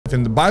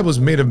And the Bible's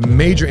made a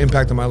major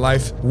impact on my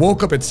life.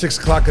 Woke up at 6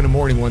 o'clock in the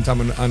morning one time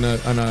on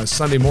a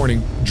Sunday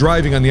morning,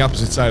 driving on the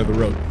opposite side of the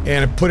road.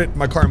 And I put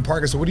my car in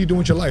park. I said, what are you doing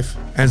with your life?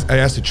 And I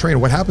asked the trainer,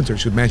 what happened to her?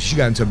 She said, man, she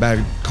got into a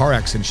bad car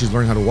accident. She's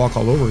learning how to walk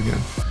all over again.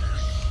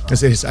 I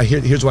said,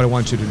 here's what I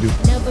want you to do.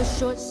 Never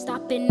short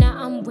stopping, now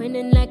I'm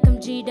winning like I'm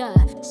Jeter.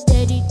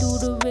 Steady through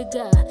the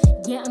rigor,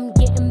 yeah, I'm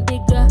getting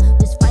bigger.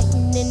 Was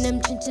fighting in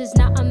them trenches,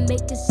 now I'm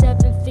making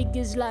 7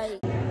 figures like.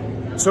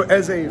 So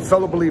as a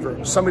fellow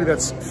believer, somebody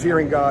that's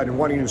fearing God and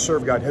wanting to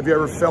serve God, have you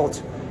ever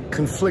felt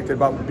conflicted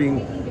about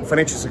being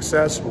financial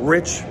success,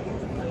 rich,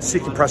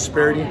 seeking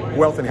prosperity,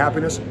 wealth, and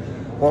happiness?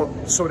 Well,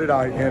 so did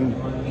I.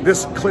 And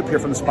this clip here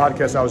from this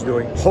podcast I was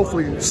doing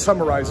hopefully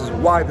summarizes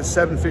why the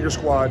 7-Figure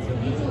Squad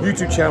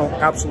YouTube channel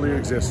absolutely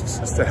exists.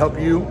 It's to help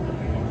you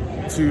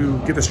to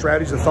get the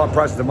strategies, the thought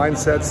process, the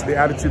mindsets, the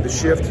attitude, the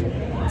shift,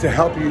 to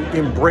help you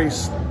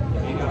embrace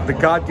the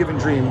God-given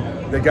dream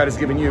that God has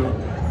given you,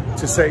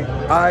 to say,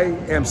 I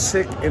am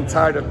sick and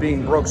tired of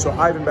being broke. So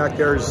Ivan back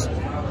there is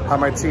on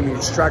my team. He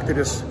extracted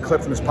this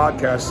clip from this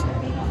podcast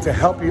to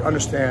help you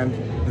understand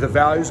the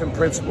values and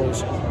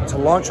principles to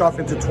launch off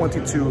into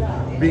 22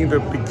 being the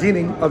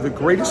beginning of the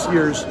greatest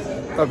years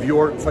of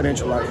your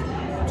financial life.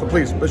 So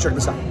please, let's check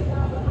this out.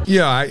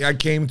 Yeah, I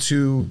came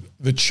to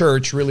the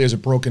church really as a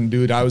broken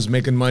dude. I was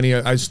making money.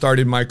 I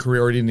started my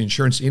career already in the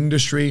insurance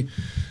industry.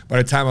 By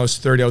the time I was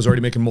 30, I was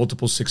already making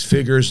multiple 6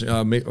 figures,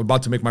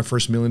 about to make my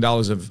first $1 million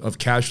of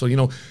cash flow. You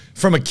know,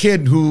 from a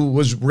kid who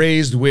was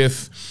raised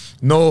with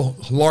no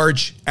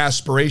large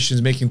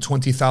aspirations, making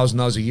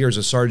 $20,000 a year as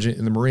a sergeant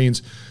in the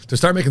Marines, to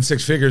start making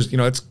 6 figures, you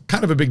know, it's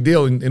kind of a big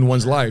deal in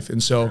one's life.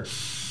 And so,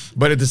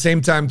 but at the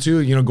same time too,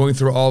 you know, going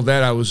through all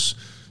that, I was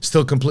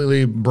still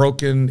completely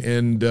broken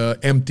and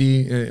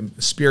empty,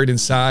 spirit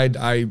inside.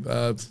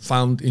 I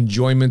found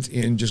enjoyment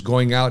in just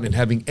going out and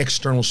having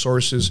external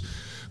sources,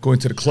 going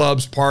to the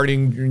clubs,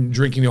 partying,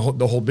 drinking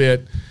the whole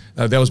bit.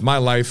 That was my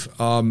life.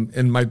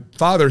 And my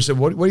father said,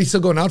 what are you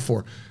still going out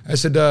for? I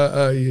said,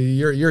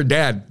 you're a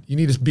dad. You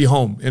need to be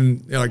home.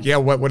 And they're like, yeah,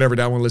 whatever,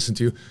 Dad, I want to listen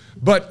to you.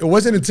 But it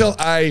wasn't until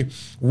I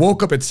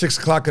woke up at 6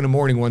 o'clock in the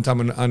morning one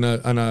time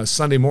on a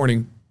Sunday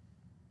morning,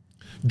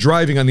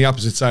 driving on the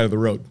opposite side of the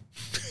road.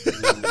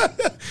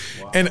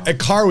 And a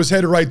car was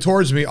headed right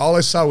towards me. All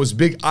I saw was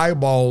big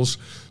eyeballs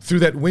through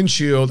that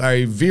windshield.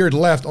 I veered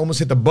left, almost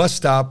hit the bus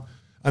stop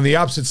on the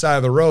opposite side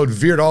of the road,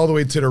 veered all the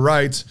way to the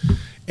right,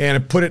 and I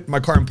put my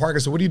car in park. I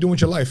said, what are you doing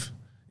with your life?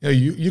 You know,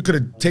 you could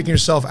have taken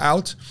yourself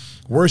out.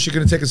 Worse, you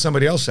could have taken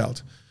somebody else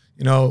out.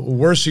 You know,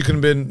 worse, you could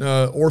have been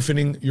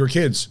orphaning your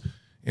kids.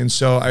 And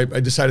so I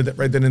decided that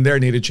right then and there I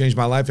needed to change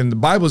my life. And the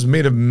Bible's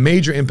made a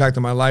major impact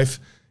on my life.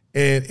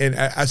 And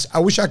I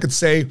wish I could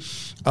say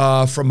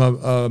from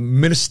a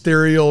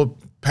ministerial,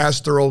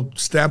 pastoral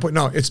standpoint,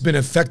 no, it's been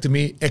affecting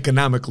me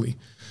economically.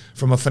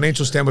 From a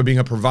financial standpoint, being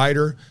a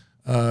provider,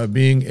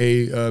 being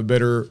a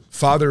better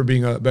father,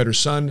 being a better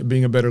son,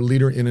 being a better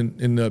leader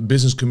in the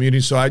business community.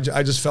 So I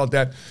just felt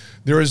that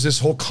there was this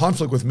whole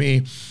conflict with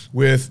me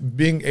with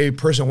being a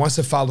person who wants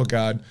to follow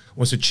God,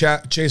 wants to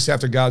chase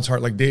after God's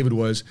heart like David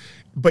was,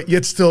 but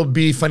yet still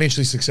be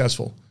financially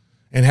successful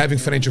and having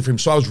financial freedom.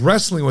 So I was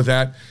wrestling with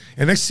that.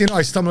 And next thing you know,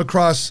 I stumbled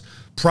across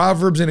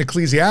Proverbs and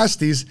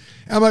Ecclesiastes. And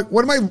I'm like,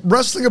 what am I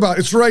wrestling about?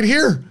 It's right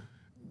here.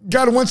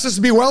 God wants us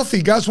to be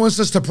wealthy. God wants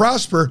us to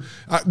prosper.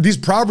 These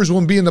Proverbs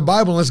won't be in the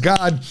Bible unless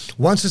God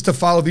wants us to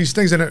follow these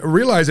things. And I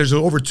realized there's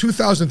over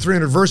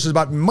 2,300 verses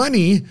about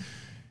money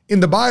in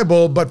the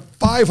Bible, but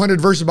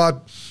 500 verses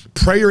about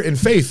prayer and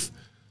faith.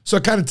 So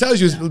it kind of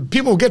tells you,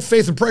 people will get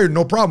faith and prayer,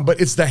 no problem,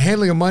 but it's the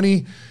handling of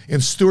money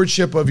and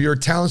stewardship of your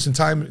talents and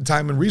time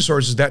and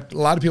resources that a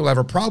lot of people have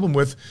a problem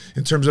with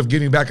in terms of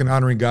giving back and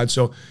honoring God.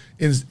 So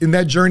in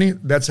that journey,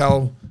 that's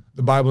how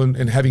the Bible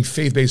and having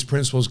faith-based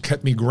principles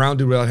kept me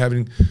grounded without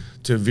having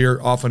to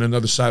veer off on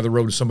another side of the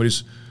road if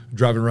somebody's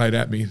driving right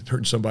at me,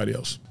 hurting somebody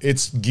else.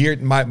 It's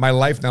geared, my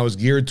life now is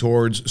geared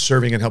towards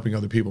serving and helping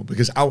other people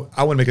because I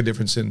want to make a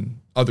difference in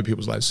other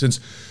people's lives.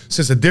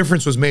 Since a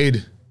difference was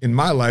made in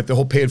my life, the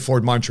whole pay it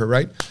forward mantra,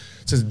 right?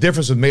 Since the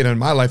difference was made in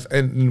my life,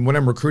 and when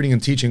I'm recruiting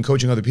and teaching,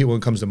 coaching other people when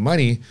it comes to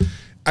money,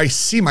 I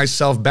see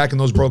myself back in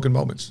those broken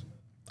moments.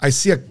 I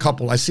see a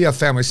couple, I see a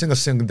family, I see a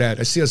single dad,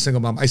 I see a single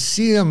mom. I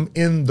see them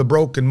in the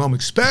broken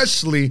moment,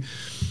 especially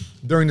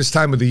during this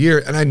time of the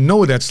year, and I know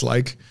what that's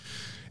like.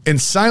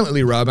 And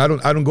silently, Rob, I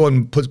don't go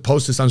and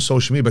post this on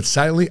social media, but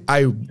silently,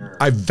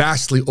 I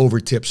vastly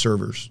overtip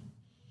servers.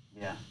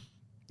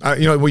 Yeah.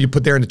 You know, when you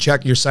put there in the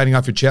check, you're signing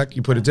off your check,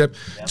 you put a tip,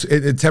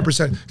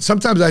 10%.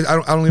 Sometimes I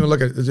don't even look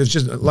at it. It's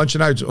just lunch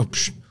and night,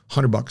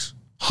 $100,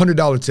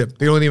 $100 tip.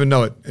 They don't even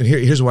know it. And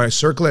here's why I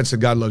circle it and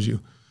said, God loves you.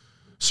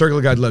 Circle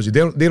of God loves you.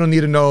 They don't need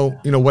to know,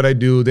 you know, what I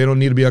do. They don't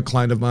need to be a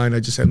client of mine. I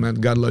just said, man,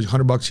 God loves you.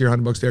 $100 here,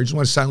 $100 there. I just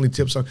want to silently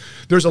tip some.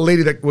 There's a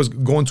lady that was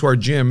going to our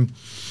gym,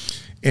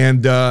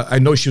 and I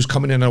know she was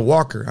coming in on a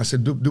walker. I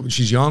said, dude,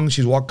 she's young.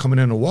 She's coming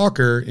in on a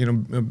walker, you know,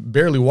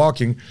 barely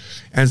walking.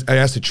 And I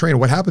asked the trainer,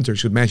 what happened to her?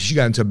 She said, man, she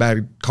got into a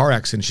bad car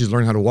accident. She's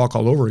learning how to walk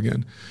all over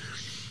again.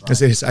 I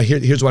said,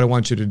 here's what I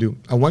want you to do.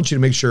 I want you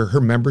to make sure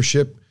her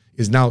membership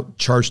is now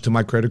charged to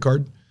my credit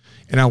card.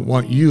 And I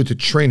want you to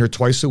train her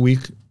twice a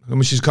week. I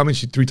mean, she's coming,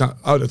 3 times.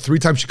 Out of 3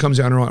 times she comes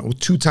down around. Well,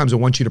 2 times I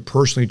want you to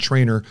personally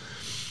train her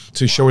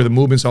to show her the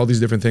movements, all these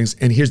different things.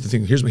 And here's the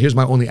thing. Here's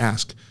my only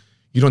ask.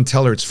 You don't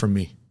tell her it's from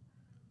me.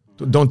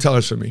 Don't tell her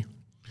it's from me.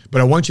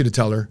 But I want you to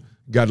tell her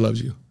God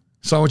loves you.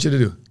 That's all I want you to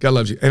do. God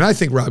loves you. And I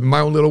think, Rob, in my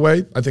own little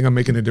way, I think I'm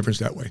making a difference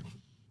that way.